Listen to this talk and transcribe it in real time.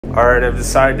Alright, I've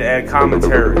decided to add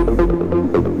commentary to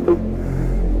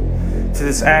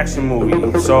this action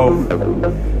movie. So,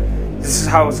 this is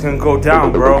how it's gonna go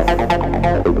down, bro.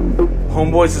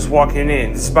 Homeboy's just walking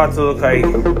in. It's about to look like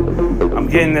I'm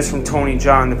getting this from Tony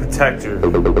John, the Protector.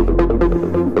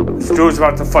 This dude's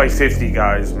about to fight 50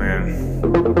 guys,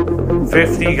 man.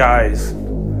 50 guys.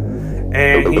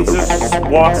 And he just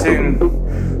walks in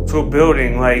to a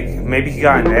building, like maybe he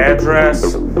got an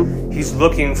address. He's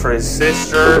looking for his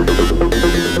sister.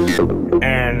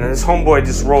 And this homeboy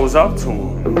just rolls up to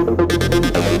him.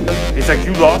 He's like,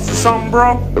 "You lost or something,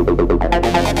 bro?"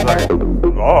 He's like,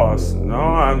 "Lost? No,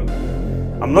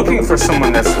 I'm looking for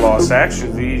someone that's lost,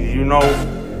 actually. You know,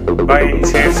 by any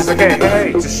chance?" He's like,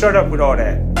 hey, just shut up with all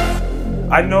that.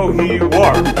 I know who you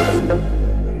are.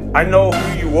 I know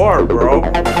who you are, bro.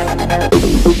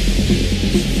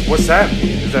 What's that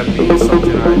mean? Does that mean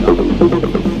something I know?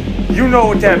 You know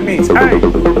what that means. Hey,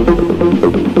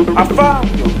 I found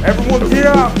him. Everyone get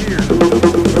out here.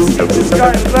 Let's teach this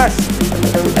guy a lesson.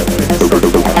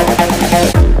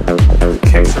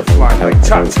 Kicks are flying like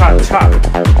chop, chop, chop.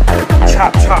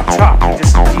 Chop, chop, chop. He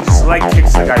just leg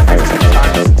kicks the guy 15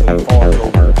 times until he falls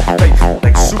over.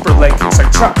 Like super leg kicks,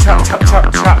 like chop, chop, chop,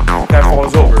 chop, chop. Guy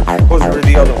falls over. Goes over to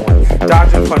the other one.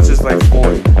 Dodging punches like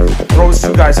Floyd. Throws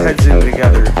two guys' heads in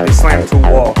together. They slam to a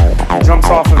wall. He jumps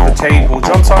off of the table.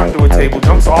 Jumps onto a table.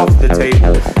 Jumps off the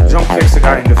table. Jump kicks the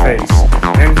guy in the face.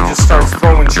 And he just starts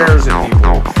throwing chairs at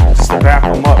people just to back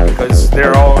them up because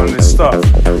they're all on this stuff.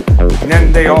 And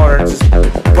then they all are just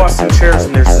busting chairs,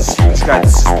 and there's this huge guy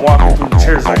that's just walking through the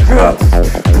chairs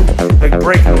like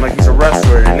breaking him like he's a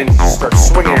wrestler, and then he just starts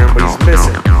swinging at him, but he's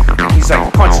missing. And he's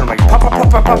like punching him like pop, pop,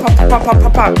 pop, pop, pop, pop, pop, pop,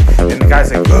 pop, pop. And the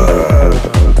guy's like,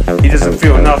 ugh. He doesn't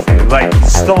feel nothing, like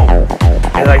he's stoned.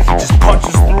 And like he just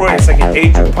punches through it. It's like an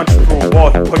agent punching through a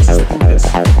wall. He punches through this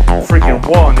freaking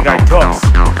wall, and the guy ducks.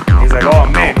 He's like, oh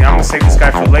man, I'm gonna save this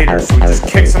guy for later. So he just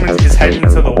kicks him into his head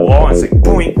into the wall, and it's like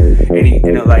boing, and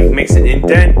it like makes an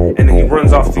indent, and then he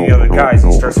runs off to the other guys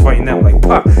and he starts fighting them like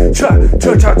pop, chop,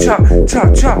 chop, chop, chop,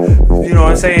 chop, chop. You know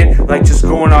what I'm saying? Like just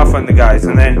going off on the guys,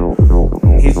 and then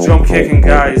he's jump kicking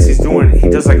guys. He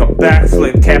does like a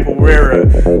backflip capoeira,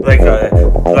 like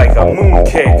a moon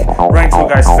kick right into a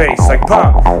guy's face, like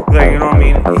pop, like you know what I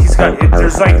mean?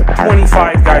 There's like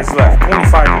 25 guys left,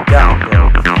 25 down, bro.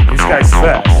 This guy's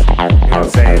fast. You know what I'm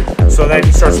saying? So then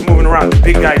he starts moving around. The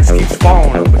big guy just keeps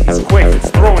following him, but he's quick. He's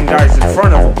throwing guys in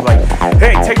front of him, like,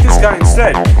 hey, take this guy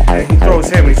instead. And he throws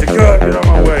him, and he's like, get out of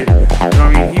my way. You know what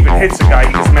I mean? He even hits the guy.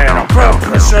 He gets mad. I'm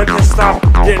pressure. I can't stop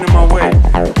getting in my way.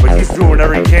 But he's doing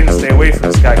whatever he can to stay away from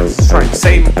this guy because he's trying to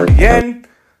save him for the end,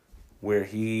 where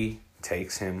he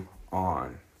takes him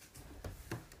on,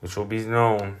 which will be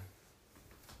known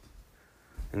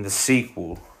in the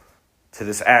sequel to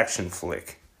this action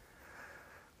flick.